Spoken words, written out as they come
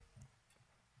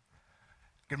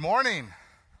Good morning.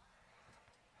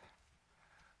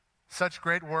 Such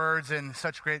great words and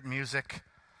such great music.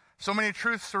 So many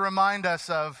truths to remind us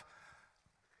of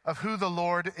who the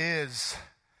Lord is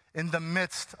in the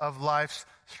midst of life's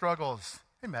struggles.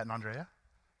 Hey, Matt and Andrea.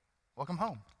 Welcome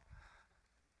home.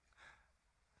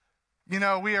 You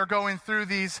know, we are going through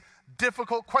these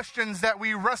difficult questions that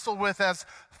we wrestle with as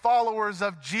followers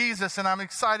of Jesus, and I'm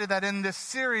excited that in this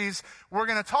series we're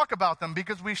going to talk about them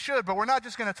because we should, but we're not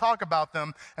just going to talk about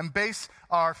them and base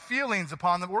our feelings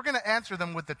upon them. We're going to answer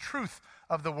them with the truth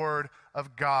of the Word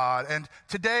of God. And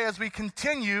today, as we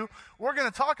continue, we're going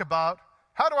to talk about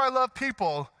how do I love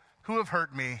people who have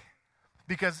hurt me?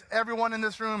 Because everyone in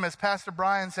this room, as Pastor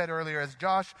Brian said earlier, as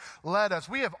Josh led us,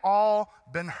 we have all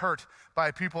been hurt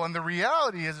by people. And the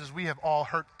reality is we have all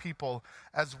hurt people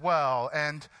as well.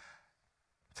 And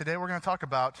today we're going to talk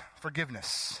about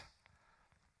forgiveness.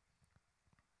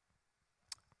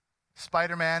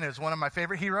 Spider-Man is one of my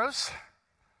favorite heroes.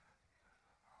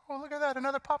 Oh, look at that,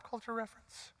 another pop culture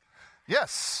reference.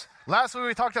 Yes, last week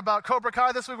we talked about Cobra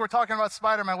Kai. This week we're talking about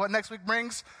Spider-Man. What next week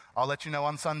brings, I'll let you know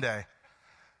on Sunday.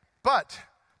 But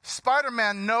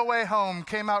Spider-Man No Way Home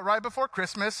came out right before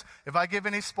Christmas. If I give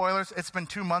any spoilers, it's been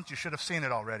 2 months. You should have seen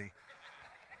it already.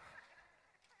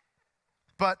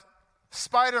 But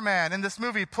Spider-Man in this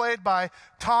movie, played by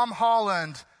Tom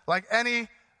Holland, like any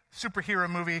superhero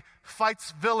movie,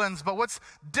 fights villains. But what's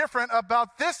different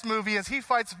about this movie is he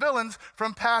fights villains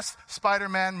from past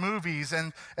Spider-Man movies.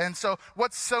 And so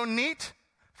what's so neat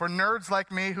for nerds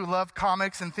like me who love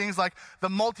comics and things like the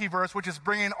multiverse, which is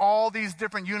bringing all these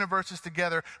different universes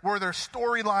together where their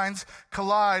storylines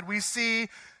collide, we see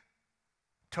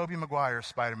Tobey Maguire's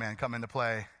Spider-Man come into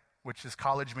play, which is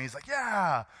college me. He's like,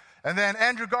 yeah. And then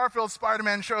Andrew Garfield's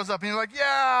Spider-Man shows up, and he's like,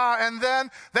 yeah. And then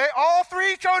they all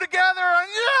three show together, and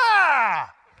yeah.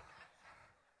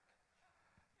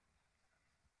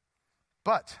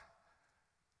 But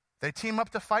they team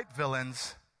up to fight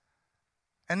villains,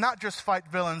 and not just fight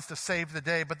villains to save the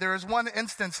day, but there is one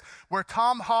instance where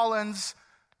Tom Holland's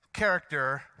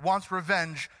character wants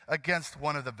revenge against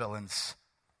one of the villains.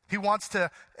 He wants to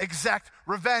exact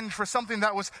revenge for something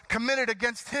that was committed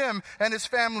against him and his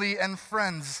family and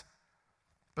friends.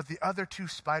 But the other two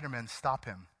Spider-Men stop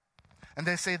him. And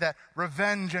they say that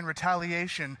revenge and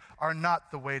retaliation are not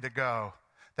the way to go.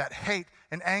 That hate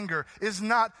and anger is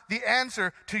not the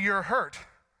answer to your hurt.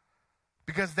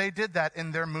 Because they did that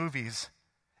in their movies.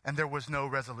 And there was no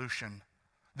resolution.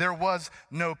 There was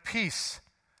no peace.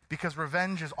 Because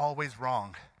revenge is always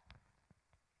wrong.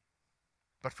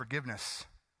 But forgiveness,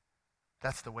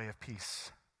 that's the way of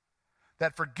peace.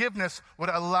 That forgiveness would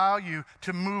allow you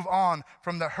to move on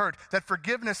from the hurt. That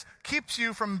forgiveness keeps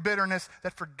you from bitterness.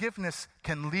 That forgiveness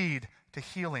can lead to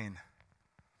healing.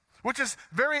 Which is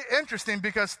very interesting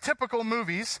because typical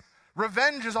movies,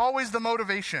 revenge is always the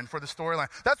motivation for the storyline.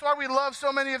 That's why we love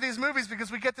so many of these movies,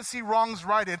 because we get to see wrongs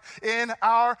righted in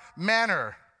our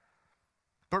manner.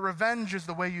 But revenge is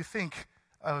the way you think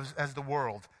of as the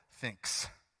world thinks.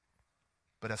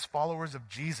 But as followers of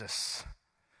Jesus,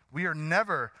 we are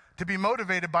never to be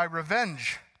motivated by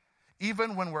revenge,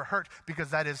 even when we're hurt,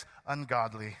 because that is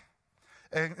ungodly.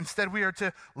 And instead, we are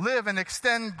to live and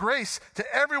extend grace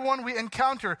to everyone we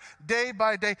encounter day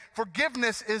by day.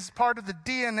 Forgiveness is part of the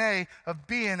DNA of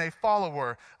being a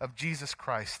follower of Jesus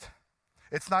Christ.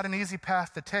 It's not an easy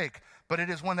path to take, but it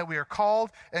is one that we are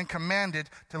called and commanded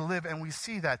to live, and we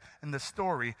see that in the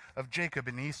story of Jacob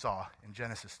and Esau in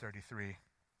Genesis 33.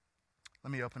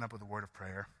 Let me open up with a word of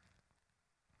prayer.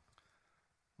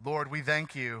 Lord, we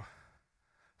thank you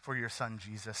for your son,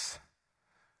 Jesus,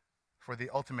 for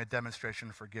the ultimate demonstration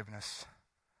of forgiveness.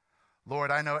 Lord,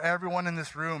 I know everyone in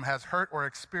this room has hurt or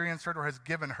experienced hurt or has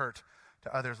given hurt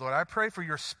to others. Lord, I pray for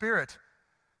your Spirit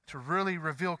to really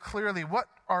reveal clearly what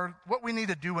we need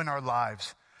to do in our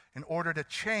lives in order to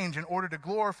change, in order to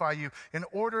glorify you, in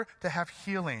order to have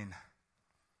healing.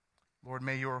 Lord,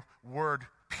 may your word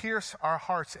pierce our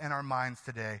hearts and our minds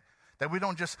today, that we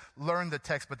don't just learn the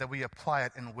text, but that we apply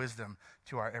it in wisdom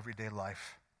to our everyday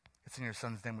life. It's in your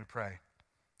son's name we pray.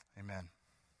 Amen.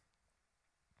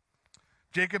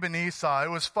 Jacob and Esau.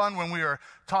 It was fun when we were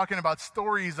talking about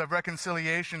stories of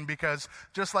reconciliation, because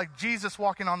just like Jesus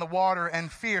walking on the water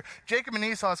and fear, Jacob and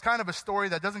Esau is kind of a story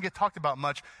that doesn't get talked about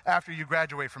much after you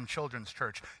graduate from children's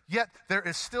church. Yet there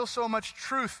is still so much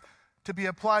truth to be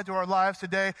applied to our lives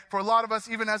today for a lot of us,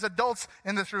 even as adults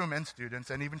in this room, and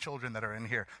students, and even children that are in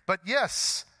here. But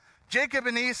yes, Jacob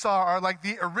and Esau are like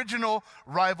the original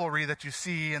rivalry that you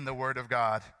see in the Word of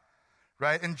God.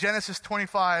 Right? In Genesis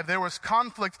 25, there was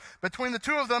conflict between the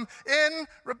two of them in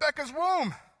Rebekah's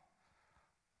womb.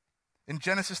 In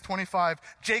Genesis 25,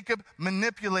 Jacob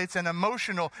manipulates an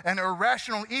emotional and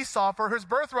irrational Esau for his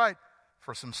birthright,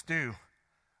 for some stew.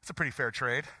 It's a pretty fair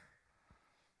trade.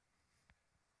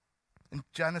 In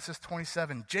Genesis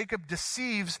 27, Jacob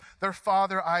deceives their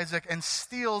father Isaac and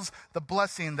steals the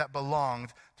blessing that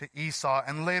belonged to Esau.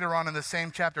 And later on in the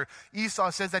same chapter, Esau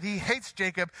says that he hates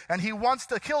Jacob and he wants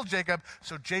to kill Jacob,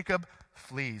 so Jacob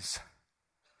flees.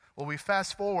 Well, we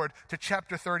fast forward to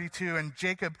chapter 32, and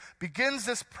Jacob begins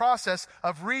this process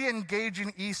of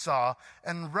re-engaging Esau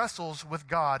and wrestles with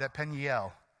God at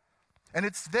Peniel. And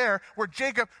it's there where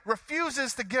Jacob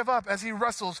refuses to give up as he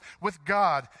wrestles with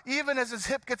God, even as his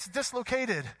hip gets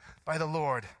dislocated by the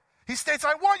Lord. He states,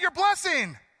 I want your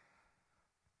blessing.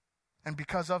 And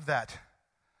because of that,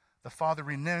 the Father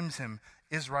renames him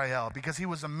Israel, because he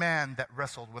was a man that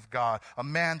wrestled with God, a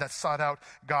man that sought out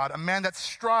God, a man that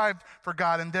strived for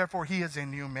God, and therefore he is a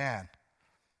new man.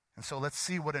 And so let's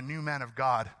see what a new man of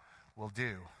God will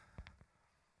do.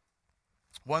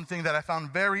 One thing that I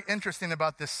found very interesting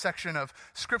about this section of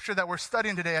scripture that we're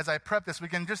studying today as I prep this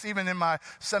weekend, just even in my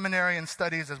seminary and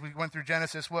studies as we went through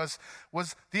Genesis, was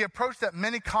the approach that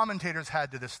many commentators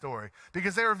had to this story,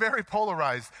 because they were very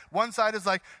polarized. One side is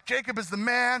like, Jacob is the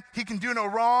man, he can do no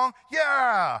wrong,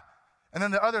 yeah! And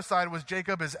then the other side was,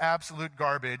 Jacob is absolute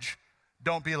garbage,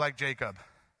 don't be like Jacob.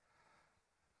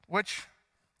 Which,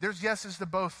 there's yeses to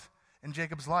both in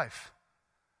Jacob's life.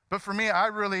 But for me, I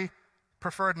really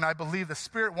preferred, and I believe the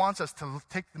Spirit wants us to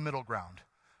take the middle ground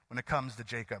when it comes to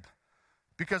Jacob.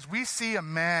 Because we see a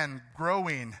man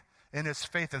growing in his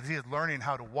faith as he is learning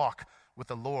how to walk with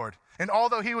the Lord. And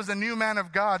although he was a new man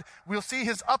of God, we'll see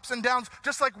his ups and downs,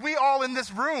 just like we all in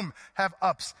this room have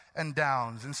ups and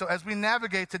downs. And so as we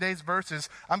navigate today's verses,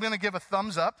 I'm going to give a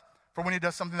thumbs up for when he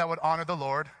does something that would honor the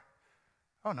Lord.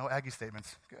 Oh, no Aggie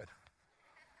statements. Good.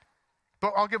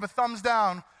 But I'll give a thumbs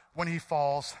down when he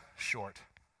falls short.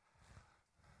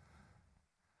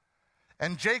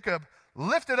 And Jacob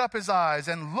lifted up his eyes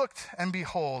and looked, and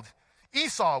behold,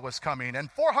 Esau was coming,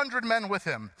 and 400 men with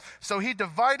him. So he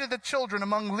divided the children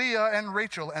among Leah and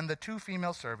Rachel and the 2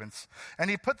 female servants.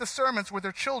 And he put the servants with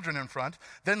their children in front,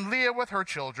 then Leah with her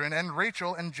children, and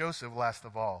Rachel and Joseph last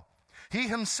of all. He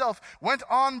himself went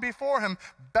on before him,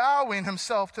 bowing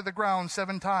himself to the ground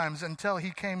 7 times until he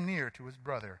came near to his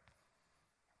brother.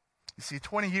 You see,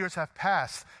 20 years have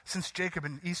passed since Jacob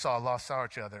and Esau lost sight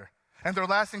of each other. And their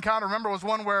last encounter, remember, was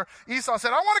one where Esau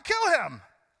said, I want to kill him.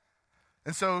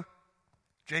 And so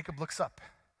Jacob looks up,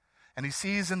 and he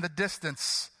sees in the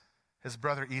distance his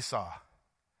brother Esau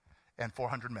and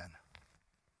 400 men.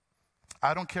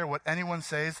 I don't care what anyone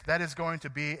says, that is going to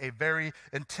be a very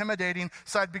intimidating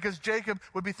sight, because Jacob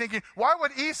would be thinking, why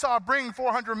would Esau bring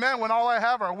 400 men when all I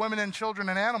have are women and children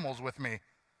and animals with me?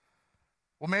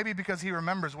 Well, maybe because he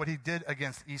remembers what he did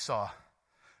against Esau.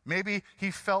 Maybe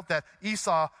he felt that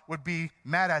Esau would be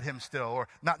mad at him still or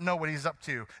not know what he's up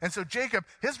to. And so Jacob,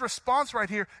 his response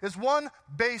right here is one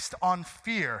based on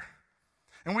fear.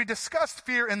 And we discussed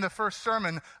fear in the first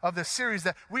sermon of this series,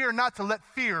 that we are not to let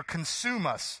fear consume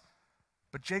us.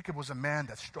 But Jacob was a man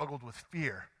that struggled with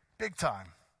fear, big time.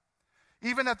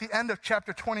 Even at the end of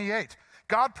chapter 28,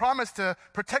 God promised to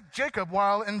protect Jacob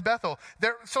while in Bethel.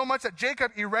 There so much that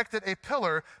Jacob erected a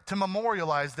pillar to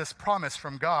memorialize this promise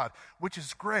from God, which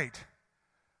is great.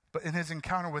 But in his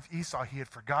encounter with Esau, he had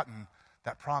forgotten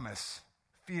that promise.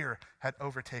 Fear had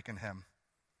overtaken him.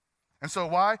 And so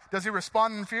why does he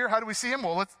respond in fear? How do we see him?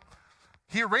 Well,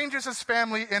 he arranges his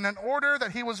family in an order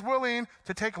that he was willing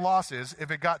to take losses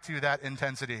if it got to that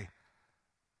intensity.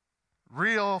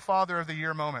 Real Father of the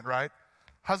Year moment, right?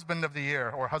 Husband of the year,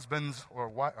 or husbands, or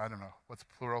what? I don't know. What's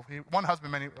plural? One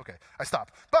husband, many. Okay, I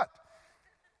stopped. But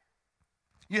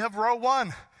you have row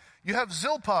 1. You have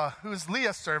Zilpah, who is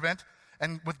Leah's servant,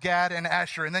 and with Gad and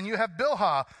Asher. And then you have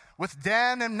Bilhah with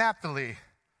Dan and Naphtali.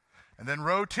 And then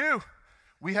row 2,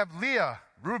 we have Leah,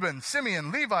 Reuben,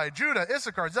 Simeon, Levi, Judah,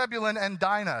 Issachar, Zebulun, and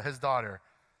Dinah, his daughter.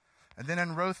 And then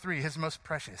in row 3, his most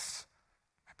precious.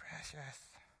 My precious.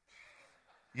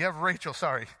 You have Rachel,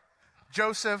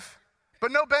 Joseph,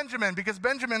 but no Benjamin, because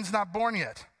Benjamin's not born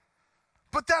yet.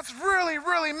 But that's really,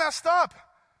 really messed up.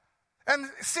 And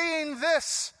seeing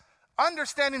this,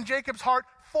 understanding Jacob's heart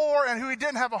for and who he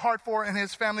didn't have a heart for in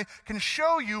his family can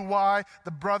show you why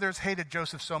the brothers hated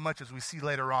Joseph so much, as we see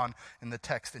later on in the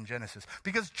text in Genesis.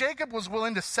 Because Jacob was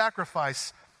willing to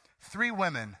sacrifice 3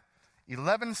 women,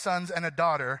 11 sons, and a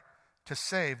daughter to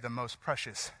save the most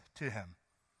precious to him.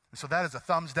 And so that is a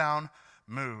thumbs down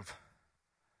move.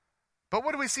 But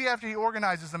what do we see after he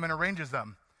organizes them and arranges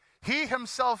them? He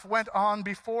himself went on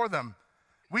before them.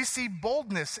 We see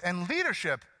boldness and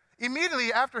leadership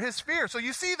immediately after his fear. So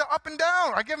you see the up and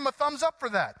down. I give him a thumbs up for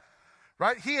that.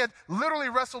 right? He had literally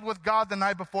wrestled with God the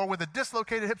night before with a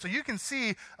dislocated hip. So you can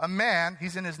see a man,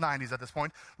 he's in his 90s at this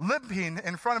point, limping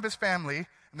in front of his family.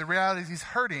 And the reality is he's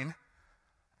hurting,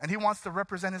 and he wants to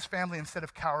represent his family instead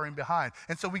of cowering behind.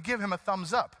 And so we give him a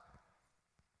thumbs up.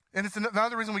 And it's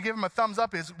another reason we give him a thumbs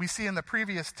up is we see in the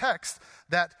previous text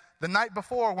that the night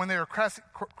before when they were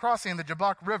crossing the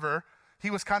Jabbok River,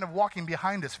 he was kind of walking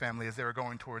behind his family as they were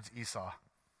going towards Esau.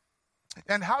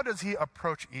 And how does he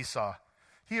approach Esau?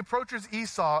 He approaches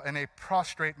Esau in a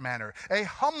prostrate manner, a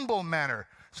humble manner.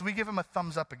 So we give him a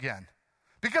thumbs up again.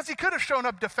 Because he could have shown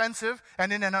up defensive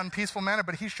and in an unpeaceful manner,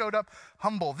 but he showed up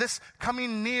humble. This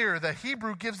coming near, the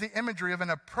Hebrew gives the imagery of an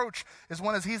approach is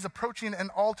one as he's approaching an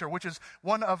altar, which is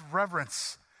one of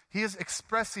reverence. He is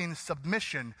expressing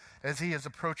submission as he is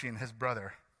approaching his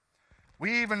brother.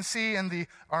 We even see in the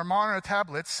Amarna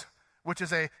tablets, which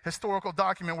is a historical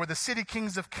document where the city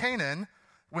kings of Canaan,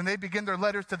 when they begin their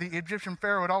letters to the Egyptian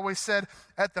Pharaoh, it always said,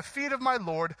 "At the feet of my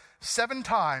Lord, 7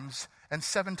 times, and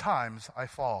 7 times I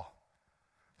fall."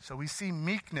 So we see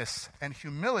meekness and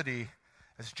humility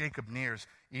as Jacob nears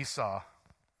Esau.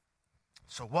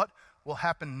 So what will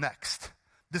happen next?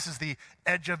 This is the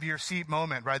edge of your seat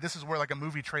moment, right? This is where like a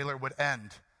movie trailer would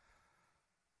end.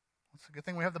 It's a good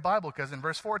thing we have the Bible, because in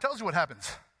verse 4 it tells you what happens.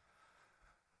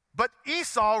 But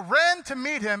Esau ran to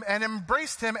meet him and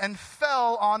embraced him and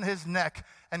fell on his neck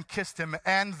and kissed him,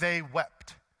 and they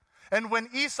wept. And when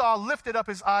Esau lifted up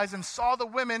his eyes and saw the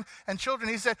women and children,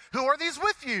 he said, "Who are these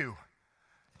with you?"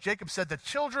 Jacob said, "The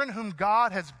children whom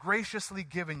God has graciously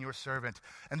given your servant."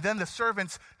 And then the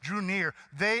servants drew near,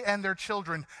 they and their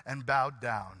children, and bowed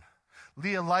down.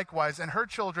 Leah likewise and her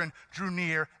children drew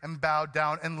near and bowed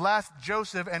down. And last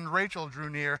Joseph and Rachel drew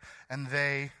near, and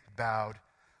they bowed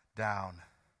down.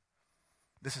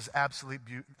 This is absolute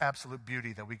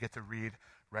beauty that we get to read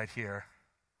right here.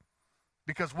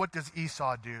 Because what does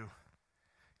Esau do?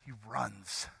 He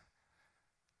runs.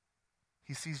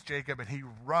 He sees Jacob and he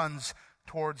runs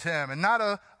towards him. And not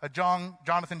a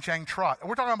Jonathan Chang trot.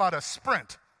 We're talking about a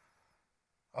sprint.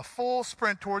 A full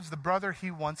sprint towards the brother he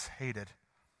once hated.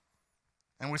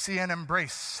 And we see an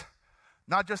embrace.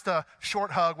 Not just a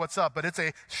short hug, what's up, but it's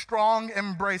a strong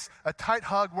embrace, a tight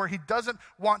hug where he doesn't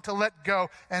want to let go,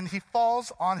 and he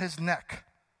falls on his neck.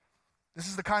 This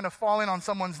is the kind of falling on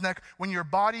someone's neck when your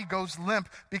body goes limp,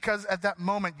 because at that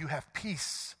moment you have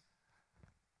peace.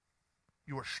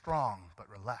 You are strong but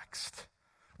relaxed.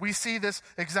 We see this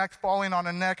exact falling on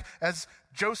a neck as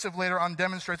Joseph later on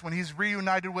demonstrates when he's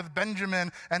reunited with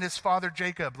Benjamin and his father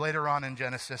Jacob later on in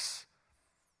Genesis.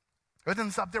 But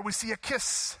then up there we see a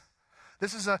kiss.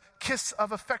 This is a kiss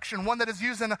of affection, one that is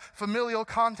used in a familial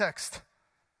context,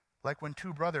 like when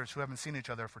 2 brothers who haven't seen each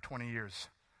other for 20 years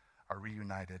are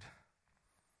reunited.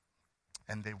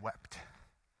 And they wept.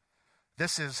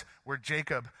 This is where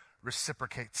Jacob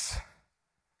reciprocates.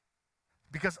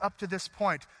 Because up to this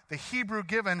point, the Hebrew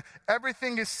given,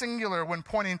 everything is singular when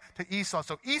pointing to Esau.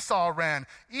 So Esau ran,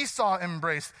 Esau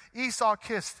embraced, Esau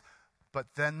kissed,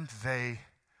 but then they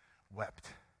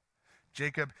wept.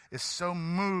 Jacob is so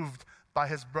moved by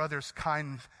his brother's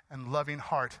kind and loving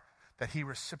heart that he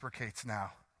reciprocates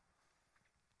now.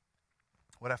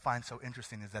 What I find so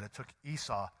interesting is that it took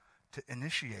Esau to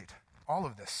initiate all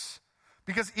of this.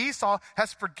 Because Esau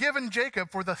has forgiven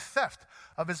Jacob for the theft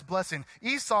of his blessing.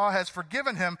 Esau has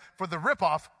forgiven him for the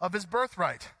ripoff of his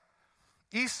birthright.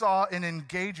 Esau, in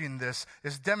engaging this,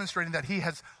 is demonstrating that he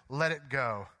has let it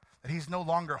go, that he's no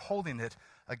longer holding it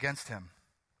against him.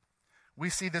 We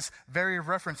see this very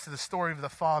reference to the story of the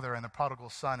father and the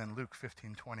prodigal son in Luke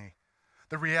 15:20.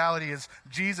 The reality is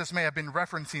Jesus may have been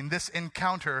referencing this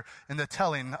encounter in the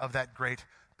telling of that great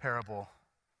parable.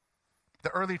 The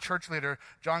early church leader,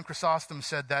 John Chrysostom,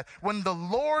 said that when the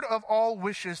Lord of all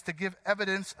wishes to give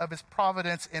evidence of his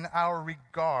providence in our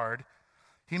regard,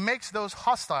 he makes those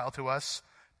hostile to us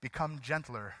become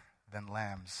gentler than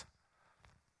lambs.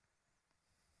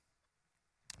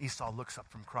 Esau looks up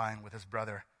from crying with his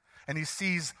brother, and he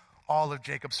sees all of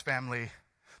Jacob's family.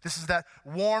 This is that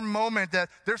warm moment that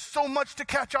there's so much to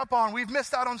catch up on. We've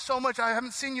missed out on so much. I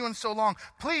haven't seen you in so long.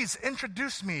 Please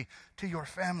introduce me to your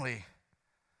family.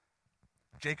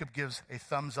 Jacob gives a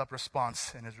thumbs up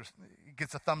response, and he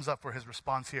gets a thumbs up for his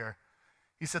response here.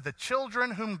 He said, "The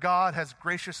children whom God has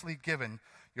graciously given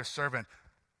your servant."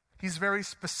 He's very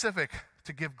specific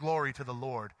to give glory to the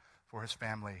Lord for his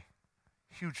family.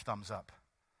 Huge thumbs up.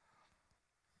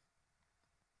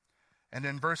 And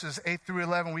in verses 8 through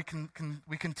 11,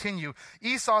 we continue.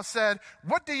 Esau said,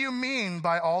 "What do you mean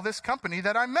by all this company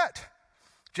that I met?"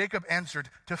 Jacob answered,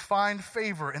 "To find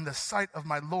favor in the sight of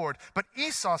my Lord." But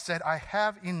Esau said, "I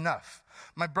have enough.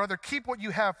 My brother, keep what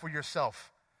you have for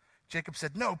yourself." Jacob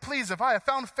said, "No, please, if I have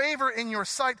found favor in your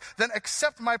sight, then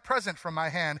accept my present from my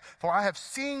hand, for I have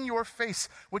seen your face,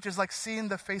 which is like seeing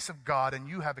the face of God, and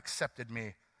you have accepted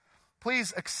me.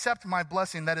 Please accept my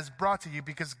blessing that is brought to you,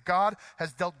 because God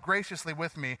has dealt graciously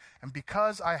with me, and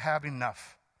because I have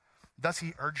enough." Thus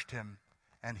he urged him,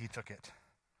 and he took it.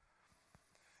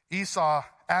 Esau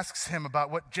asks him about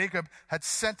what Jacob had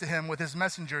sent to him with his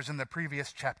messengers in the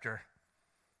previous chapter.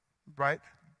 Right?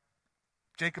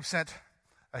 Jacob sent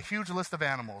a huge list of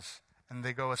animals, and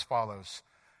they go as follows: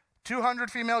 200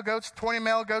 female goats, 20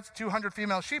 male goats, 200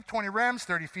 female sheep, 20 rams,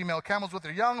 30 female camels with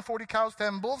their young, 40 cows,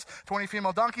 10 bulls, 20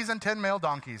 female donkeys, and 10 male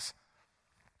donkeys.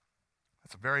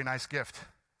 That's a very nice gift.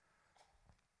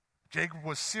 Jacob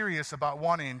was serious about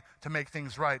wanting to make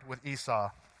things right with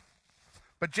Esau.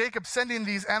 But Jacob sending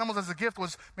these animals as a gift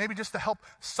was maybe just to help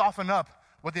soften up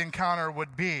what the encounter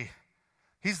would be.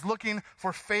 He's looking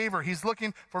for favor. He's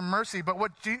looking for mercy. But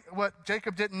what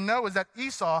Jacob didn't know is that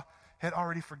Esau had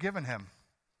already forgiven him.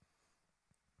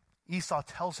 Esau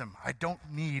tells him, "I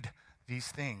don't need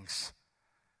these things.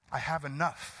 I have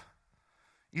enough."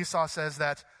 Esau says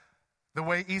that the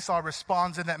way Esau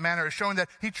responds in that manner is showing that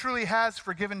he truly has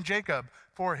forgiven Jacob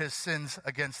for his sins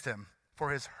against him,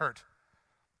 for his hurt.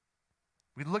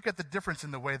 We look at the difference in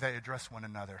the way they address one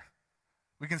another.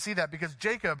 We can see that because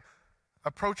Jacob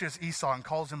approaches Esau and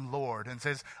calls him Lord and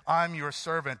says, "I'm your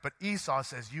servant." But Esau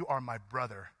says, "You are my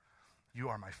brother. You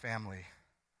are my family."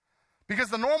 Because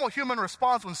the normal human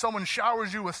response when someone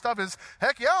showers you with stuff is,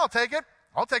 "Heck yeah, I'll take it.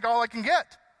 I'll take all I can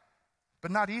get."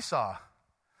 But not Esau,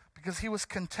 because he was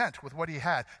content with what he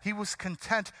had. He was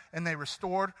content in a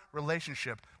restored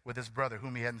relationship with his brother,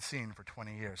 whom he hadn't seen for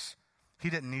 20 years.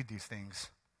 He didn't need these things.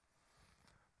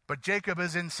 But Jacob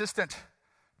is insistent.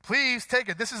 "Please take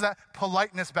it." This is that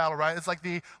politeness battle, right? It's like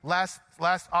the last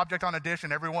object on a dish,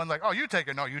 and everyone like, "Oh, you take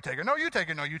it. No, you take it. No, you take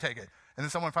it. No, you take it." And then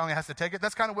someone finally has to take it.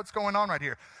 That's kind of what's going on right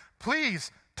here.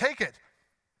 "Please take it."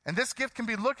 And this gift can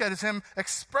be looked at as him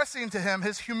expressing to him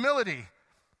his humility.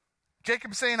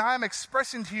 Jacob saying, "I am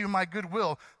expressing to you my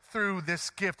goodwill through this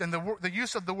gift." And the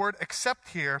use of the word "accept"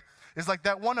 here is like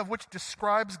that one of which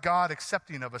describes God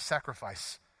accepting of a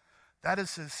sacrifice. That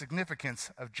is the significance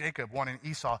of Jacob wanting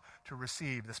Esau to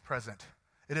receive this present.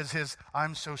 It is his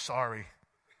 "I'm so sorry."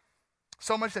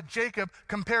 So much that Jacob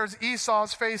compares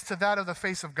Esau's face to that of the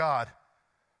face of God.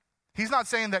 He's not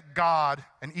saying that God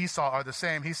and Esau are the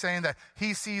same. He's saying that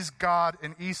he sees God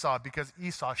in Esau because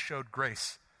Esau showed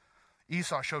grace.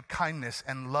 Esau showed kindness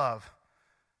and love,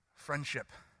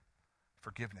 friendship,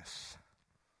 forgiveness.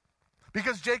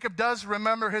 Because Jacob does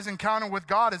remember his encounter with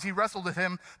God as he wrestled with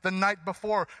him the night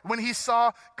before. When he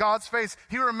saw God's face,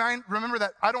 he remembered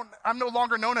that I'm no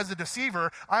longer known as a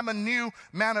deceiver. I'm a new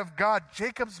man of God.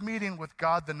 Jacob's meeting with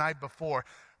God the night before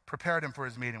prepared him for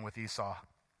his meeting with Esau.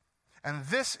 And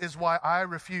this is why I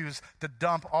refuse to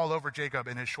dump all over Jacob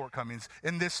in his shortcomings,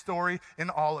 in this story, in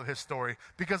all of his story.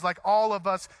 Because like all of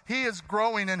us, he is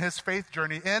growing in his faith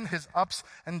journey, in his ups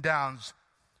and downs.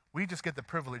 We just get the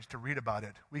privilege to read about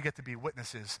it. We get to be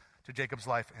witnesses to Jacob's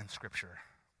life in Scripture.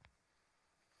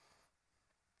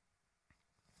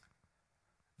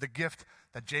 The gift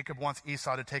that Jacob wants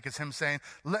Esau to take is him saying,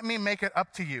 "Let me make it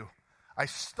up to you. I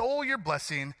stole your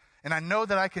blessing, and I know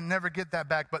that I can never get that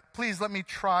back, but please let me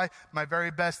try my very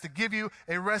best to give you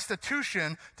a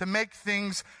restitution to make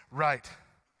things right."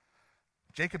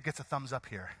 Jacob gets a thumbs up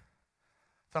here.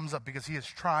 Thumbs up because he is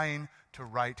trying to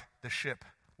right the ship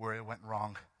where it went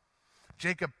wrong.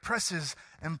 Jacob presses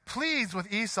and pleads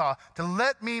with Esau to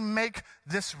let me make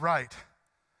this right.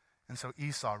 And so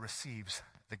Esau receives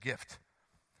the gift.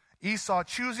 Esau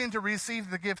choosing to receive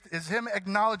the gift is him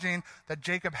acknowledging that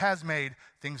Jacob has made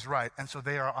things right. And so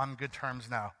they are on good terms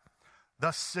now,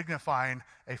 thus signifying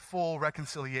a full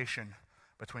reconciliation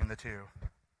between the two.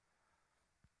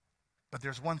 But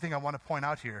there's one thing I want to point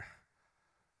out here.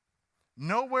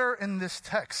 Nowhere in this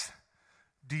text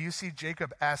do you see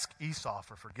Jacob ask Esau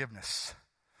for forgiveness.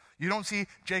 You don't see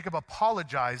Jacob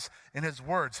apologize in his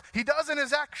words. He does in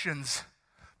his actions,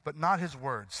 but not his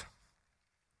words.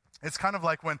 It's kind of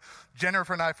like when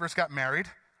Jennifer and I first got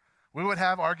married. We would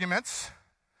have arguments,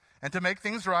 and to make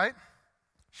things right,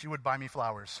 she would buy me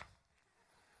flowers.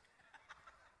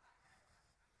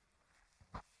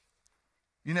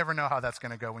 You never know how that's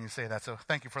going to go when you say that, so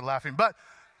thank you for laughing. But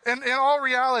in all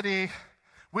reality,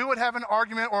 we would have an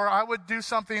argument or I would do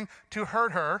something to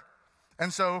hurt her.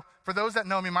 And so for those that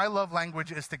know me, my love language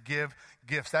is to give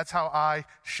gifts. That's how I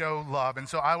show love. And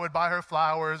so I would buy her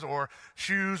flowers or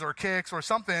shoes or kicks or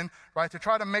something, right, to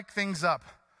try to make things up.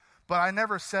 But I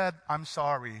never said, "I'm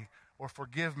sorry," or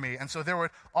 "forgive me." And so there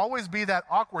would always be that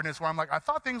awkwardness where I'm like, I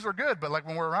thought things were good, but like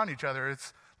when we're around each other,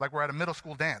 it's like we're at a middle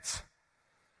school dance.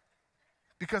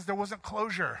 Because there wasn't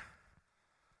closure.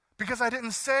 Because I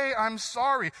didn't say I'm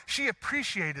sorry. She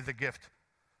appreciated the gift,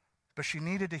 but she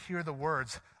needed to hear the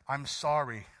words, I'm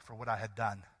sorry for what I had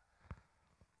done.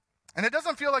 And it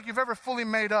doesn't feel like you've ever fully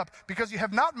made up, because you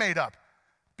have not made up.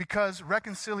 Because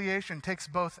reconciliation takes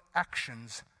both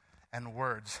actions and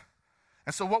words.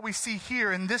 And so what we see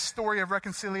here in this story of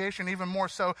reconciliation, even more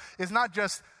so, is not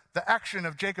just the action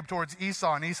of Jacob towards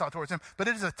Esau and Esau towards him, but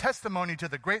it is a testimony to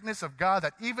the greatness of God,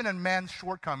 that even in man's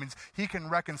shortcomings, he can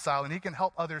reconcile and he can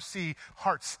help others see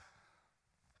hearts,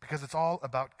 because it's all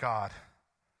about God.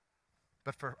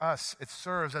 But for us, it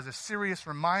serves as a serious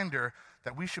reminder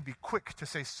that we should be quick to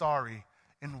say sorry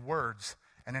in words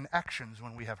and in actions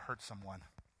when we have hurt someone.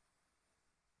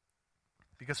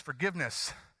 Because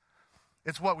forgiveness,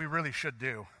 it's what we really should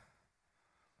do.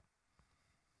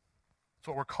 It's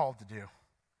what we're called to do.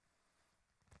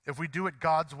 If we do it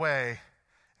God's way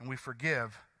and we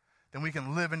forgive, then we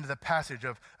can live into the passage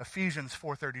of Ephesians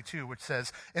 4:32, which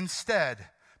says, instead,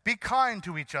 be kind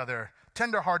to each other,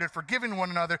 tenderhearted, forgiving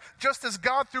one another, just as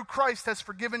God through Christ has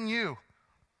forgiven you.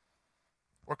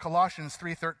 Or Colossians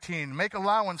 3:13, make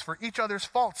allowance for each other's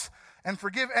faults and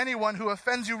forgive anyone who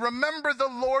offends you. Remember, the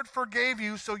Lord forgave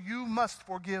you, so you must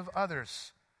forgive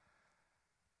others.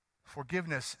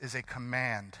 Forgiveness is a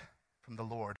command from the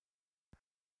Lord.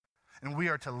 And we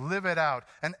are to live it out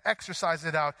and exercise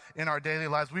it out in our daily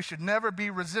lives. We should never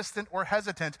be resistant or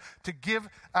hesitant to give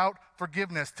out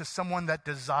forgiveness to someone that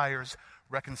desires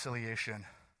reconciliation.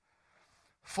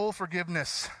 Full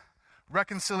forgiveness,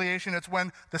 reconciliation, it's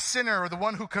when the sinner or the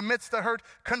one who commits the hurt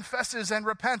confesses and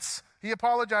repents. He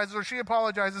apologizes or she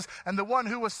apologizes, and the one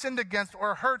who was sinned against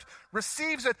or hurt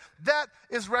receives it. That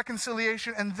is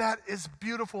reconciliation, and that is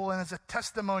beautiful and is a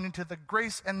testimony to the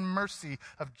grace and mercy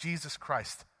of Jesus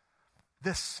Christ.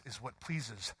 This is what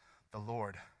pleases the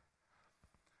Lord.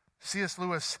 C.S.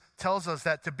 Lewis tells us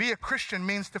that to be a Christian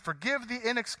means to forgive the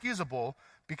inexcusable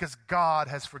because God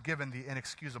has forgiven the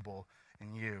inexcusable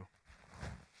in you.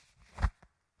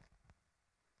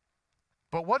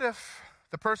 But what if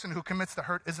the person who commits the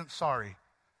hurt isn't sorry?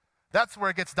 That's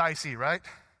where it gets dicey, right?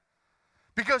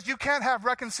 Because you can't have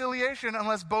reconciliation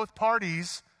unless both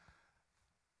parties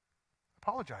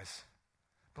apologize.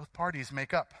 Both parties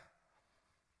make up.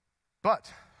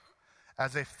 But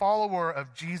as a follower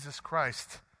of Jesus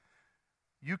Christ,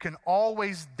 you can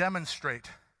always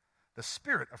demonstrate the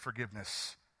spirit of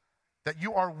forgiveness, that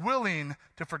you are willing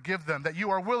to forgive them, that you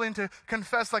are willing to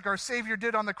confess like our Savior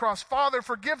did on the cross, Father,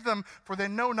 forgive them, for they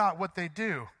know not what they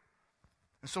do.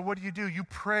 And so what do? You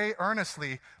pray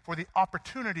earnestly for the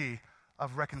opportunity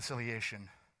of reconciliation.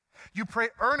 You pray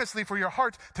earnestly for your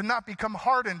heart to not become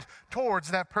hardened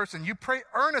towards that person. You pray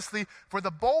earnestly for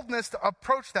the boldness to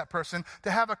approach that person,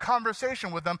 to have a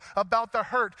conversation with them about the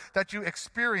hurt that you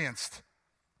experienced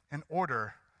in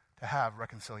order to have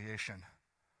reconciliation.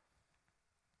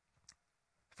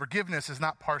 Forgiveness is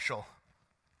not partial.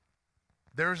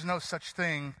 There's no such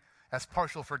thing as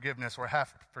partial forgiveness or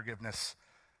half forgiveness.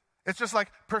 It's just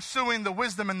like pursuing the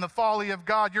wisdom and the folly of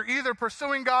God. You're either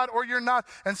pursuing God or you're not.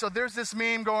 And so there's this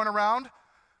meme going around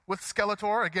with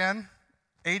Skeletor, again,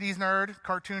 80s nerd,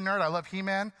 cartoon nerd. I love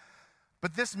He-Man.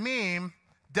 But this meme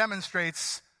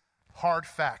demonstrates hard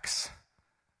facts,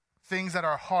 things that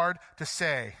are hard to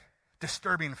say,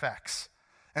 disturbing facts.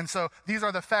 And so these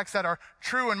are the facts that are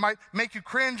true and might make you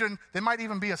cringe, and they might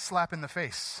even be a slap in the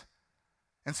face.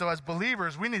 And so as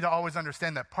believers, we need to always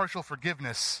understand that partial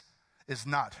forgiveness is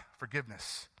not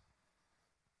forgiveness.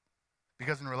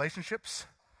 Because in relationships,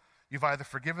 you've either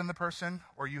forgiven the person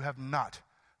or you have not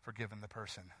forgiven the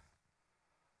person.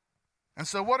 And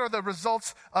so what are the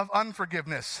results of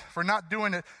unforgiveness for not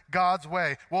doing it God's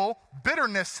way? Well,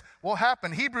 bitterness will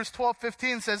happen. Hebrews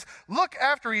 12:15 says, look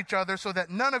after each other so that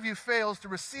none of you fails to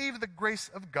receive the grace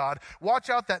of God. Watch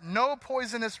out that no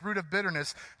poisonous root of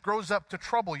bitterness grows up to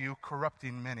trouble you,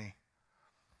 corrupting many.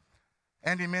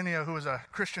 Andy Mineo, who is a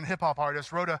Christian hip-hop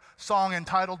artist, wrote a song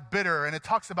entitled Bitter, and it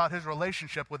talks about his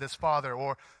relationship with his father,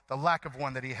 or the lack of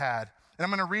one that he had. And I'm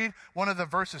going to read one of the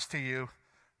verses to you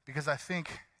because I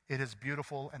think it is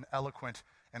beautiful and eloquent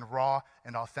and raw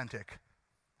and authentic.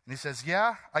 And he says,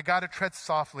 yeah, I got to tread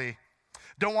softly.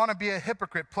 Don't want to be a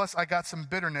hypocrite, plus I got some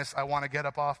bitterness I want to get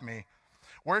up off me.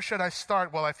 Where should I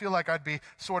start? Well, I feel like I'd be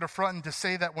sort of fronting to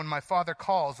say that when my father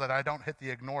calls that I don't hit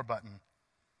the ignore button.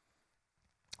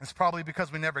 It's probably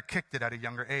because we never kicked it at a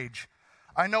younger age.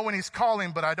 I know when he's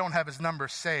calling, but I don't have his number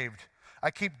saved. I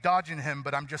keep dodging him,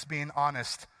 but I'm just being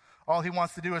honest. All he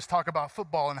wants to do is talk about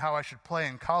football and how I should play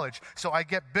in college. So I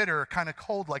get bitter, kind of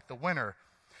cold like the winter.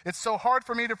 It's so hard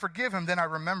for me to forgive him, then I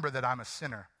remember that I'm a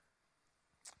sinner.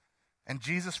 And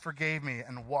Jesus forgave me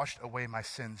and washed away my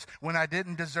sins. When I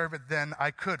didn't deserve it then,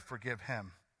 I could forgive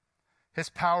him. His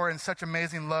power and such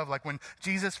amazing love, like when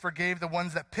Jesus forgave the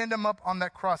ones that pinned him up on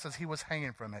that cross as he was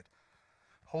hanging from it.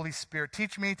 Holy Spirit,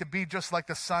 teach me to be just like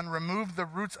the Son. Remove the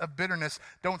roots of bitterness.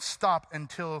 Don't stop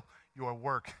until your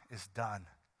work is done.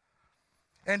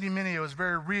 Andy Mineo is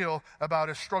very real about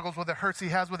his struggles with the hurts he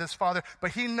has with his father,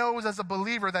 but he knows as a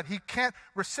believer that he can't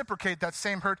reciprocate that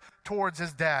same hurt towards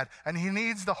his dad, and he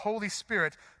needs the Holy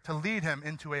Spirit to lead him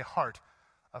into a heart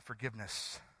of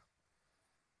forgiveness.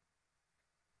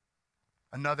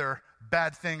 Another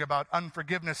bad thing about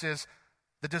unforgiveness is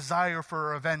the desire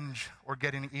for revenge or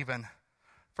getting even.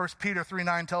 1 Peter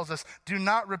 3:9 tells us, do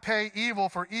not repay evil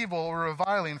for evil or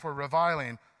reviling for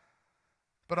reviling,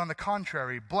 but on the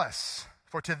contrary, bless.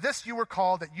 For to this you were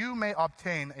called, that you may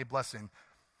obtain a blessing.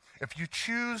 If you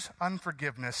choose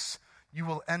unforgiveness, you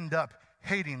will end up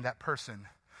hating that person.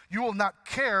 You will not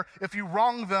care if you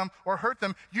wrong them or hurt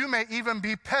them. You may even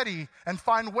be petty and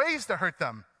find ways to hurt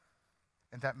them.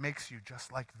 And that makes you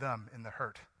just like them in the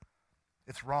hurt.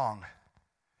 It's wrong,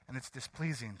 and it's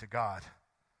displeasing to God.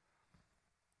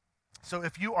 So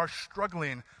if you are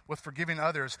struggling with forgiving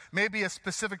others, maybe a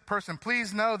specific person,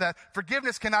 please know that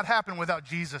forgiveness cannot happen without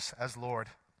Jesus as Lord.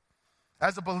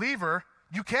 As a believer,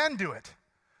 you can do it.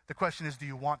 The question is, do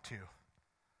you want to?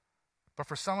 But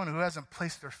for someone who hasn't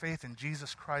placed their faith in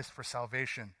Jesus Christ for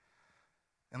salvation,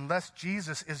 unless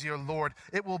Jesus is your Lord,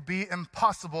 it will be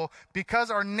impossible, because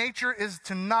our nature is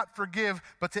to not forgive,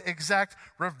 but to exact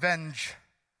revenge.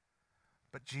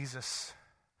 But Jesus,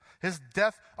 his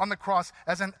death on the cross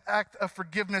as an act of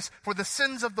forgiveness for the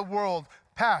sins of the world,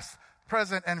 past,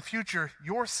 present, and future,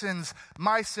 your sins,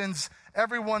 my sins,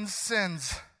 everyone's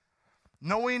sins,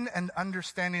 knowing and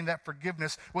understanding that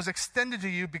forgiveness was extended to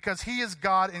you because he is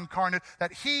God incarnate,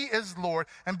 that he is Lord,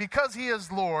 and because he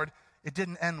is Lord, it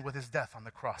didn't end with his death on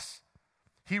the cross.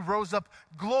 He rose up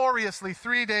gloriously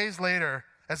 3 days later,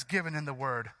 as given in the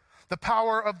Word. The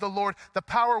power of the Lord, the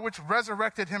power which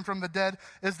resurrected him from the dead,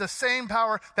 is the same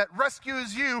power that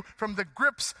rescues you from the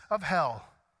grips of hell.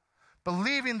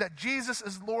 Believing that Jesus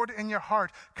is Lord in your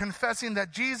heart, confessing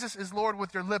that Jesus is Lord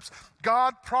with your lips,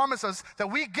 God promises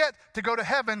that we get to go to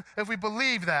heaven if we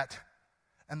believe that.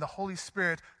 And the Holy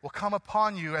Spirit will come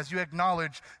upon you as you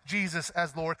acknowledge Jesus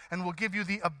as Lord, and will give you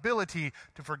the ability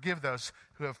to forgive those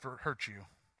who have hurt you.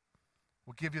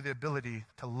 Will give you the ability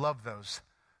to love those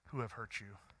who have hurt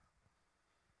you.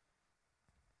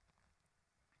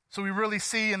 So we really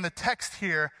see in the text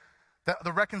here that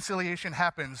the reconciliation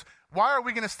happens. Why are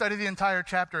we going to study the entire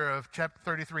chapter of chapter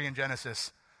 33 in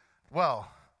Genesis? Well,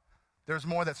 there's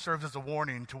more that serves as a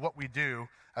warning to what we do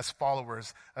as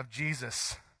followers of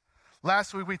Jesus.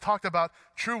 Last week we talked about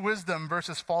true wisdom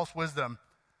versus false wisdom.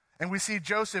 And we see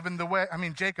Jacob in the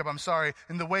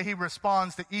way he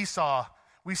responds to Esau.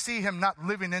 We see him not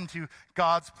living into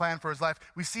God's plan for his life.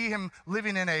 We see him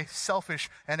living in a selfish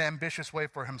and ambitious way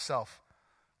for himself,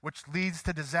 which leads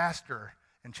to disaster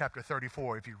in chapter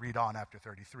 34 if you read on after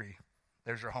 33.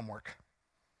 There's your homework.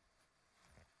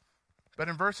 But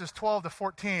in verses 12 to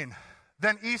 14,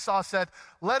 then Esau said,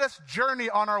 let us journey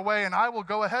on our way, and I will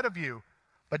go ahead of you.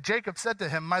 But Jacob said to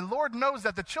him, my Lord knows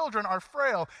that the children are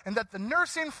frail, and that the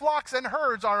nursing flocks and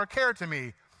herds are a care to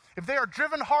me. If they are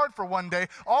driven hard for one day,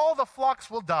 all the flocks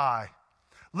will die.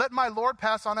 Let my Lord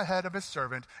pass on ahead of his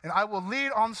servant, and I will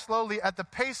lead on slowly at the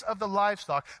pace of the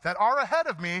livestock that are ahead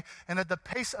of me, and at the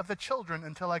pace of the children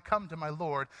until I come to my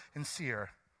Lord in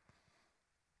Seir.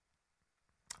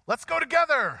 Let's go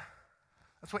together.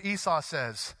 That's what Esau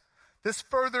says. This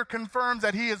further confirms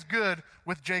that he is good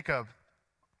with Jacob.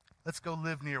 Let's go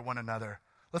live near one another.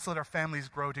 Let's let our families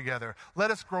grow together.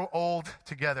 Let us grow old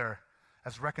together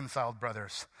as reconciled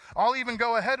brothers. I'll even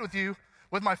go ahead with you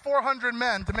with my 400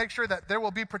 men to make sure that there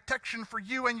will be protection for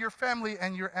you and your family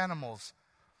and your animals.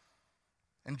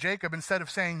 And Jacob, instead of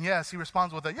saying yes, he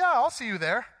responds with yeah, I'll see you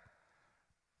there.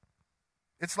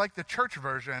 It's like the church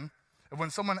version of when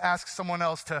someone asks someone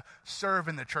else to serve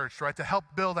in the church, right? To help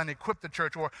build and equip the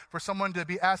church, or for someone to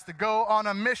be asked to go on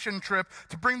a mission trip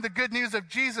to bring the good news of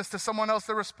Jesus to someone else.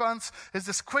 The response is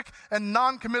this quick and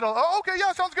non-committal, oh, okay,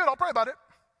 yeah, sounds good, I'll pray about it.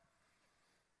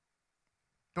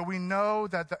 But we know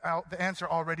that the answer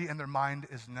already in their mind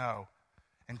is no.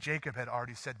 And Jacob had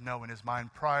already said no in his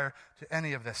mind prior to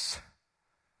any of this.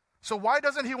 So why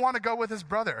doesn't he want to go with his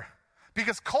brother?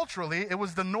 Because culturally, it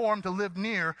was the norm to live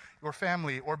near your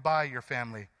family or by your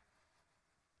family.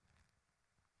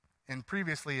 And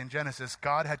previously in Genesis,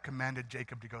 God had commanded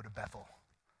Jacob to go to Bethel.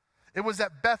 It was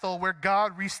at Bethel where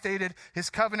God restated his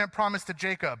covenant promise to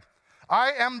Jacob.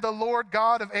 I am the Lord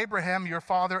God of Abraham, your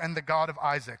father, and the God of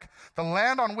Isaac. The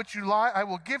land on which you lie, I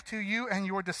will give to you and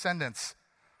your descendants.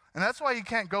 And that's why he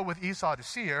can't go with Esau to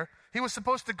Seir. He was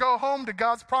supposed to go home to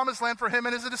God's promised land for him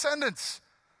and his descendants.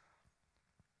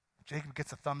 Jacob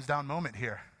gets a thumbs down moment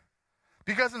here.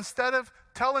 Because instead of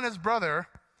telling his brother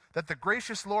that the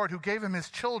gracious Lord who gave him his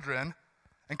children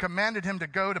and commanded him to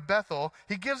go to Bethel,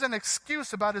 he gives an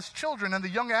excuse about his children and the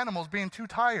young animals being too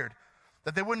tired,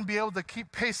 that they wouldn't be able to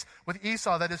keep pace with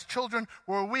Esau, that his children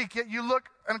were weak. Yet you look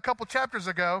in a couple chapters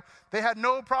ago, they had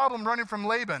no problem running from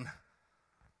Laban.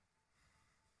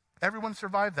 Everyone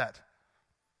survived that.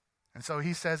 And so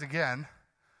he says again,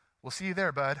 we'll see you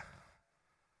there, bud.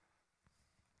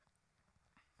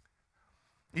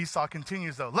 Esau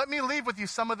continues though, let me leave with you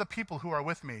some of the people who are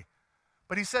with me.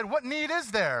 But he said, what need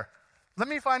is there? Let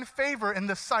me find favor in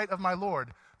the sight of my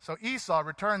Lord. So Esau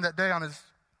returned that day on his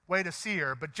way to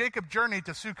Seir, but Jacob journeyed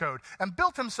to Sukkot and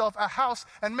built himself a house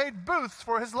and made booths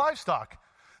for his livestock.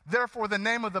 Therefore the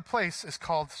name of the place is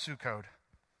called Sukkot.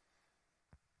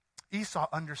 Esau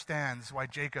understands why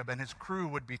Jacob and his crew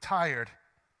would be tired,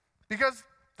 because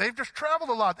they've just traveled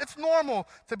a lot. It's normal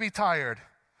to be tired.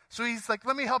 So he's like,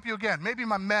 let me help you again. Maybe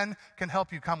my men can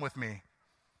help you come with me.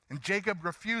 And Jacob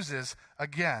refuses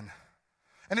again.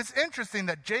 And it's interesting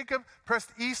that Jacob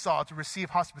pressed Esau to receive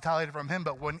hospitality from him,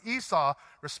 but when Esau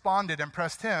responded and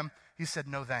pressed him, he said,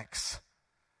 no thanks.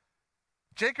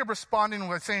 Jacob responding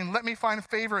with saying, let me find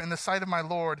favor in the sight of my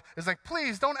Lord, is like,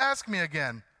 please don't ask me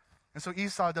again. And so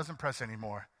Esau doesn't press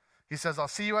anymore. He says, I'll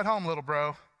see you at home, little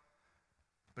bro.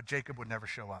 But Jacob would never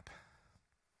show up.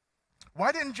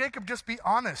 Why didn't Jacob just be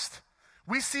honest?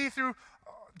 We see through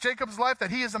Jacob's life that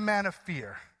he is a man of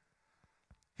fear.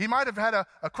 He might have had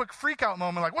a quick freak out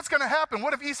moment, like, what's going to happen?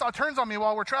 What if Esau turns on me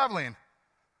while we're traveling?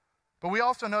 But we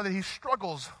also know that he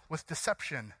struggles with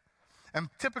deception. And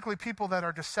typically people that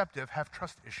are deceptive have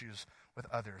trust issues with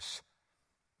others.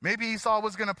 Maybe Esau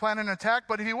was going to plan an attack,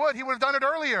 but if he would have done it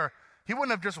earlier. He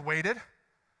wouldn't have just waited.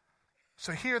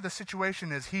 So here the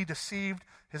situation is he deceived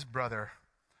his brother,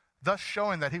 thus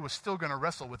showing that he was still going to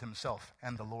wrestle with himself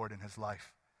and the Lord in his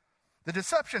life. The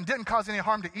deception didn't cause any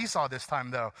harm to Esau this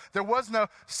time, though. There was no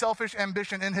selfish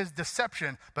ambition in his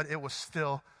deception, but it was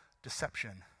still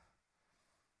deception.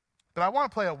 But I want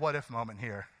to play a what-if moment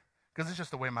here, because it's just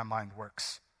the way my mind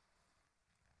works.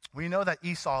 We know that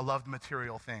Esau loved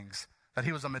material things, that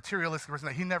he was a materialistic person,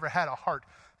 that he never had a heart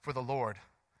for the Lord.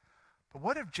 But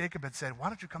what if Jacob had said, why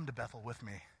don't you come to Bethel with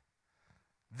me?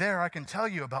 There I can tell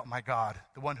you about my God,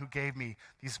 the one who gave me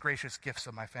these gracious gifts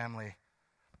of my family.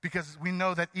 Because we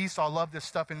know that Esau loved his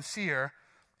stuff in Seir.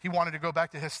 He wanted to go back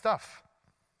to his stuff.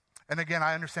 And again,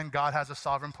 I understand God has a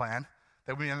sovereign plan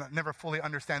that we never fully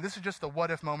understand. This is just a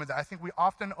what-if moment that I think we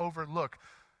often overlook.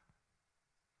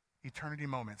 Eternity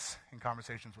moments in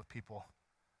conversations with people.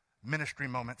 Ministry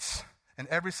moments. In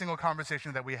every single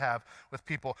conversation that we have with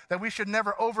people. That we should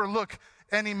never overlook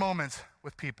any moments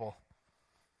with people.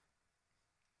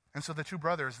 And so the two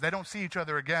brothers, they don't see each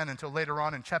other again until later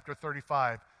on in chapter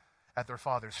 35 at their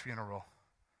father's funeral.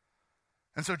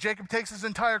 And so Jacob takes his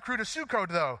entire crew to Sukkot,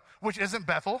 though, which isn't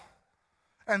Bethel.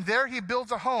 And there he builds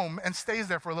a home and stays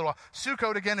there for a little while.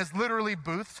 Sukkot, again, is literally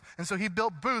booths. And so he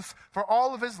built booths for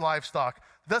all of his livestock,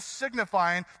 thus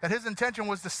signifying that his intention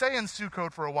was to stay in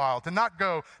Sukkot for a while, to not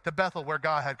go to Bethel where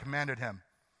God had commanded him.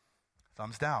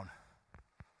 Thumbs down.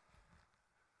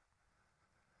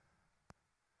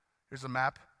 Here's a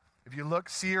map. If you look,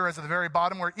 Seir is at the very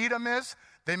bottom where Edom is.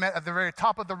 They met at the very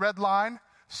top of the red line.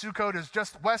 Sukkot is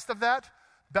just west of that.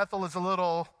 Bethel is a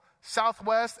little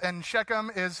southwest, and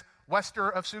Shechem is wester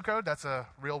of Sukkot. That's a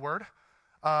real word.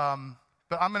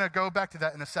 But I'm going to go back to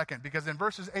that in a second, because in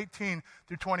verses 18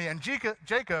 through 20, and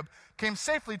Jacob came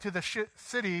safely to the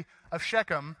city of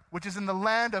Shechem, which is in the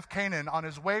land of Canaan, on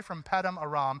his way from Paddan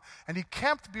Aram, and he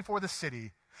camped before the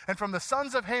city. And from the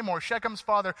sons of Hamor, Shechem's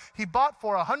father, he bought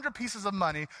for 100 pieces of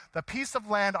money the piece of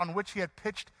land on which he had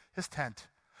pitched his tent.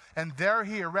 And there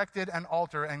he erected an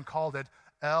altar and called it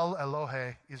El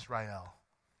Elohe Israel.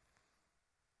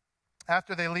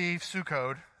 After they leave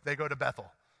Sukkot, they go to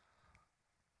Bethel.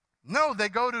 No, they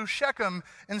go to Shechem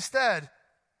instead.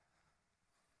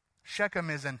 Shechem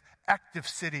is an active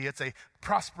city. It's a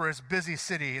prosperous, busy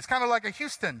city. It's kind of like a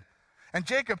Houston. And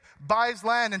Jacob buys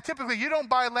land, and typically you don't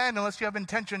buy land unless you have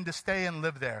intention to stay and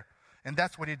live there. And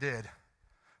that's what he did.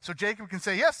 So Jacob can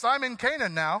say, yes, I'm in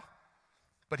Canaan now,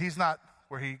 but he's not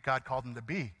where God called him to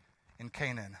be, in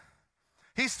Canaan.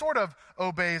 He sort of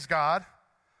obeys God,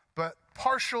 but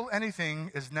partial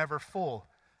anything is never full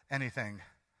anything.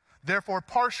 Therefore,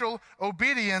 partial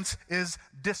obedience is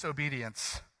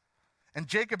disobedience. And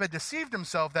Jacob had deceived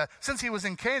himself that since he was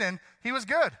in Canaan, he was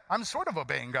good. I'm sort of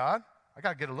obeying God. I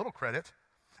got to get a little credit.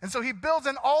 And so he builds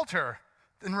an altar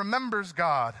and remembers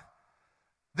God.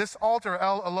 This altar,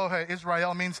 El Elohe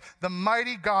Israel, means the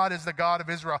mighty God is the God of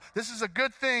Israel. This is a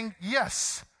good thing,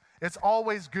 yes. It's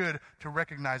always good to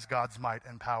recognize God's might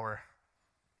and power.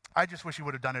 I just wish he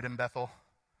would have done it in Bethel.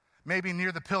 Maybe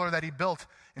near the pillar that he built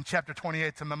in chapter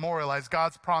 28 to memorialize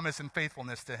God's promise and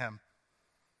faithfulness to him.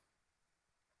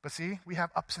 But see, we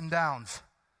have ups and downs.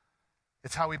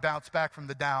 It's how we bounce back from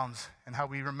the downs and how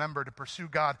we remember to pursue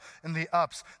God in the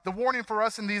ups. The warning for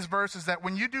us in these verses is that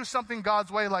when you do something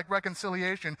God's way like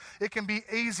reconciliation, it can be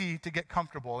easy to get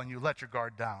comfortable and you let your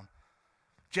guard down.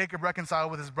 Jacob reconciled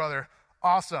with his brother.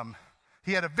 Awesome.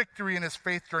 He had a victory in his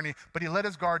faith journey, but he let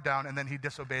his guard down and then he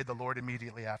disobeyed the Lord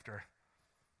immediately after.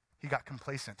 He got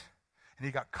complacent. And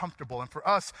he got comfortable. And for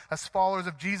us, as followers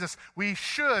of Jesus, we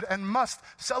should and must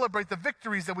celebrate the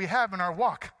victories that we have in our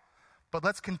walk. But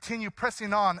let's continue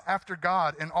pressing on after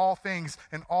God in all things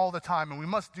and all the time. And we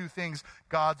must do things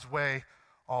God's way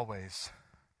always.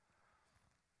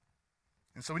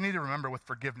 And so we need to remember with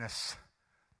forgiveness,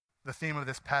 the theme of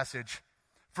this passage.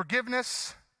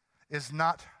 Forgiveness is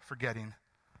not forgetting.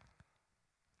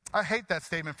 I hate that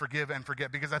statement, forgive and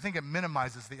forget, because I think it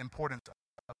minimizes the importance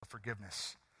of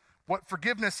forgiveness. What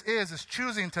forgiveness is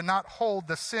choosing to not hold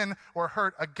the sin or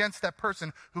hurt against that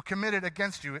person who committed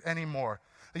against you anymore.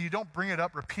 That you don't bring it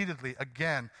up repeatedly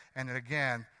again and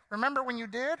again. Remember when you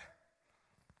did?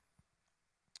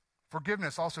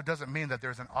 Forgiveness also doesn't mean that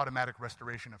there's an automatic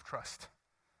restoration of trust.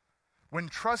 When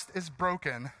trust is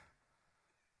broken,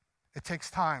 it takes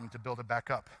time to build it back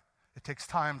up. It takes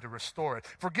time to restore it.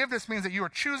 Forgiveness means that you are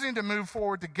choosing to move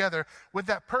forward together with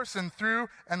that person through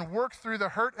and work through the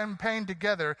hurt and pain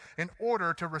together in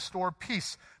order to restore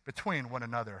peace between one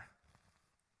another.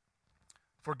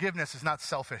 Forgiveness is not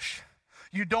selfish.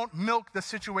 You don't milk the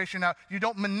situation out. You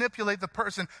don't manipulate the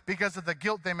person because of the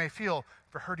guilt they may feel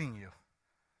for hurting you.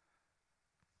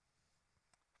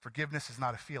 Forgiveness is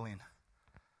not a feeling.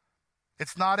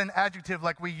 It's not an adjective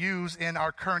like we use in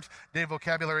our current day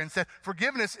vocabulary. Instead,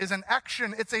 forgiveness is an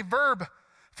action. It's a verb.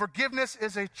 Forgiveness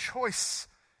is a choice.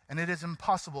 And it is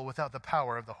impossible without the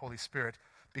power of the Holy Spirit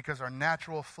because our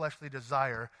natural fleshly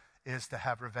desire is to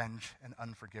have revenge and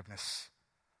unforgiveness.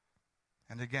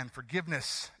 And again,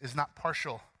 forgiveness is not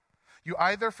partial. You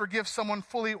either forgive someone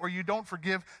fully or you don't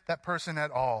forgive that person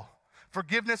at all.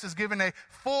 Forgiveness is giving a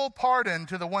full pardon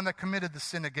to the one that committed the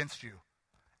sin against you.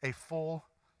 A full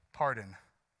pardon.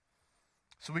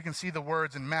 So we can see the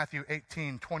words in Matthew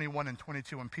 18, 21 and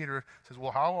 22 when Peter says,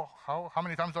 well, how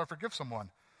many times do I forgive someone?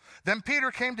 Then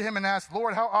Peter came to him and asked,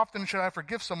 Lord, how often should I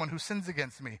forgive someone who sins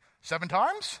against me? 7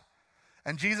 times?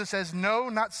 And Jesus says, no,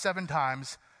 not 7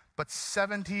 times, but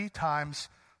 70 times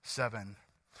 7.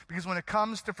 Because when it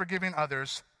comes to forgiving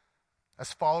others,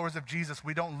 as followers of Jesus,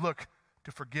 we don't look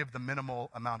to forgive the minimal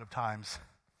amount of times.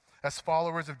 As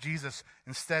followers of Jesus,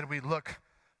 instead we look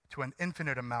to an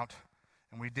infinite amount,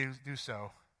 and we do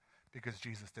so because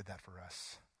Jesus did that for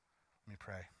us. Let me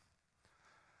pray.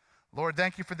 Lord,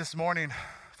 thank you for this morning,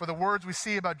 for the words we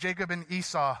see about Jacob and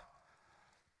Esau.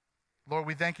 Lord,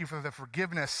 we thank you for the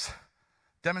forgiveness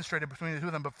demonstrated between the two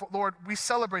of them. But Lord, we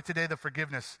celebrate today the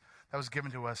forgiveness that was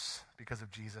given to us because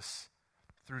of Jesus,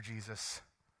 through Jesus.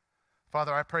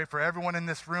 Father, I pray for everyone in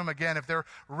this room, again, if they're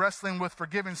wrestling with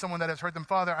forgiving someone that has hurt them,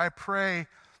 Father, I pray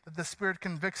that the Spirit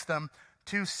convicts them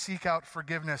to seek out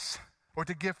forgiveness or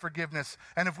to give forgiveness.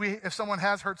 And if someone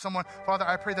has hurt someone, Father,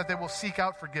 I pray that they will seek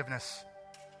out forgiveness.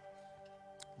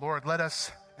 Lord, let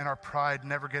us in our pride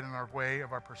never get in our way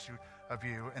of our pursuit of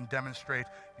you and demonstrate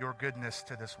your goodness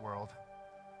to this world.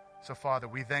 So, Father,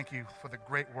 we thank you for the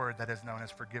great word that is known as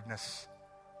forgiveness,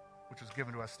 which was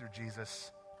given to us through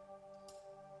Jesus.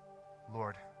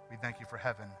 Lord, we thank you for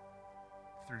heaven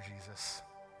through Jesus.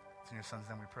 It's in your Son's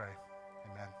name we pray.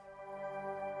 Amen.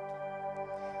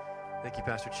 Thank you,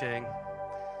 Pastor Chang.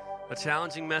 A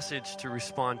challenging message to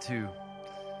respond to.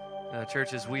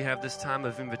 Churches, we have this time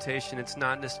of invitation. It's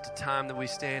not just a time that we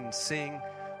stand and sing,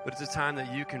 but it's a time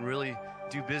that you can really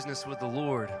do business with the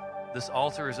Lord. This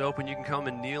altar is open. You can come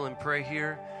and kneel and pray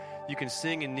here. You can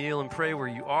sing and kneel and pray where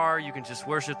you are. You can just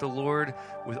worship the Lord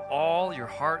with all your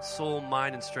heart, soul,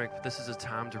 mind, and strength. But this is a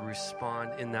time to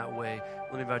respond in that way.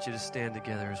 Let me invite you to stand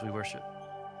together as we worship.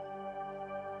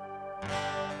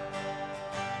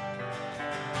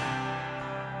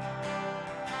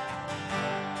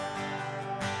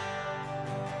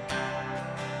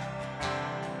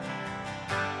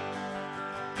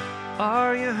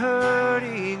 Are you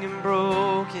hurting and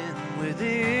broken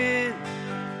within?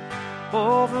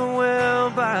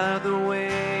 Overwhelmed by the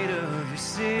weight of your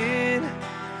sin?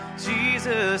 Jesus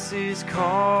Jesus is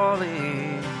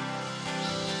calling.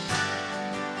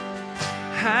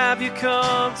 Have you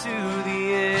come to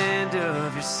the end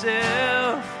of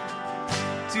yourself?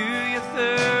 Do you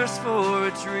thirst for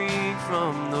a drink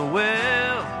from the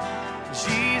well?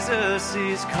 Jesus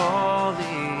is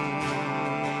calling.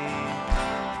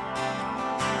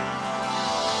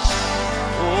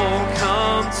 Oh,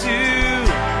 come to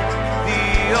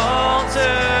the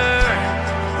altar.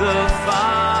 The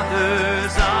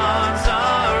Father's arms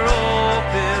are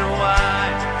open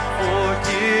wide.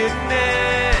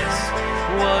 Forgiveness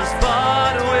was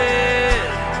bought with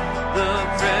the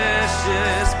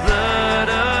precious blood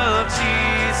of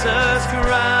Jesus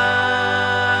Christ.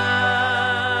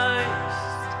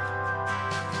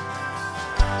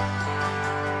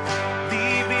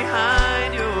 Leave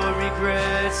behind your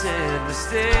regrets and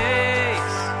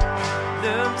mistakes.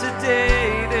 Learn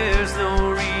today there's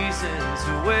no reason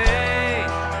to wait.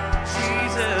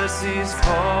 Jesus is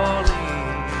calling.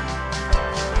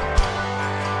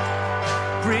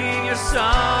 Bring your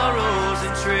sorrows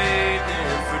and trade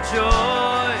them for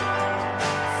joy.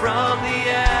 From the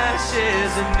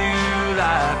ashes a new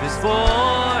life is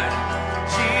born.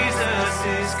 Jesus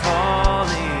is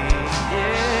calling,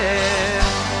 yeah.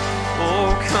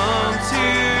 Oh, come to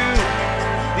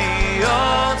the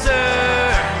altar.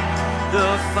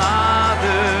 The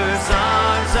Father's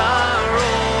arms are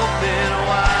open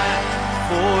wide.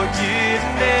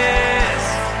 Forgiveness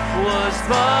was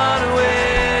bought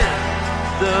with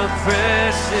the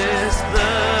precious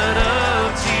blood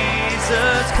of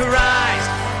Jesus Christ.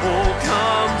 Oh,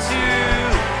 come to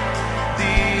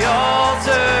the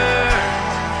altar.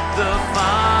 The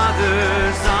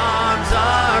Father's arms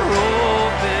are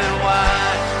open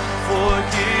wide.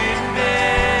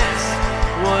 Forgiveness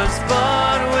was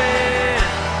bought with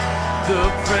the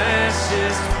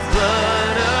precious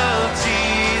blood of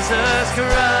Jesus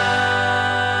Christ.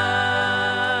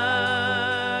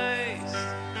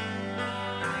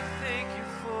 We thank you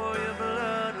for your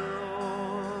blood,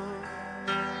 Lord.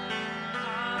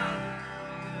 Hallelujah.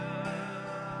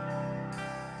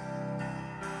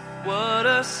 What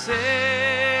a Savior.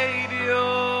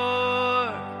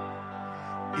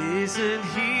 Isn't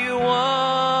he wonderful?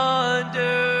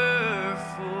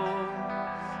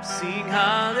 Sing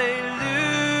hallelujah.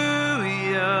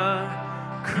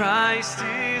 Christ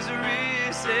is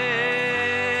risen.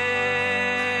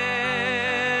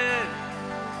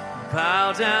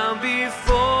 Bow down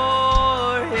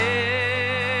before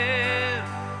him,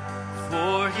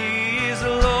 for he is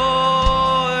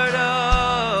Lord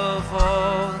of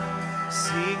all.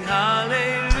 Sing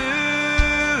hallelujah.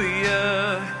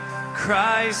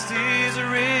 Christ is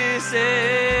risen.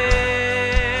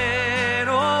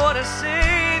 Oh, what a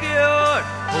Savior.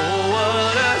 Oh,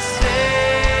 what a Savior.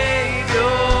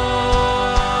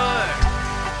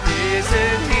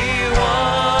 Isn't he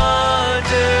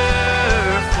wonderful?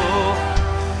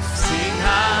 Sing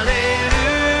hallelujah.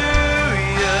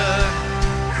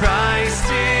 Christ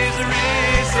is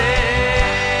risen.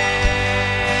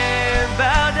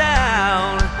 Bow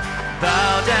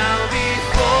down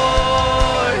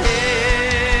before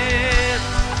him,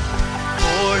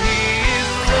 for he is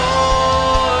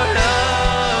Lord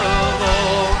of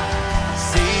all.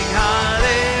 Sing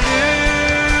hallelujah.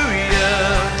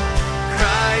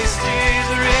 Christ is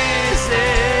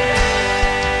risen.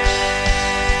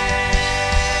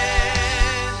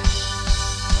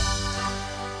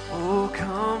 Oh,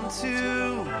 come to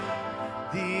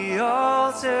the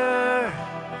altar.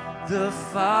 The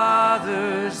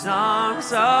Father's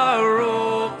arms are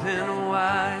open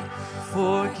wide.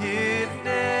 Forgiveness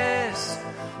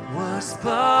was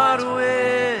bought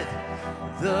with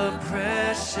the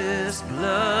precious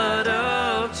blood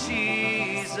of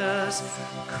Jesus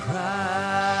Christ.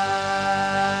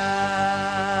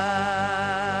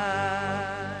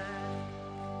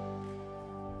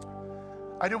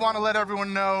 I do want to let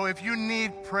everyone know, if you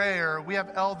need prayer, we have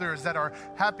elders that are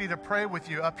happy to pray with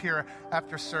you up here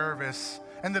after service.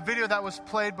 And the video that was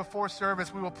played before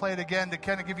service, we will play it again to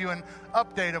kind of give you an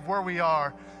update of where we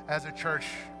are as a church.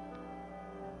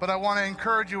 But I want to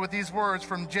encourage you with these words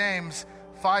from James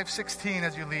 5:16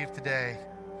 as you leave today.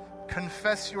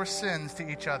 Confess your sins to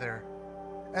each other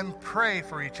and pray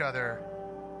for each other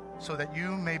so that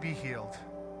you may be healed.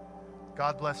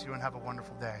 God bless you and have a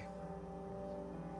wonderful day.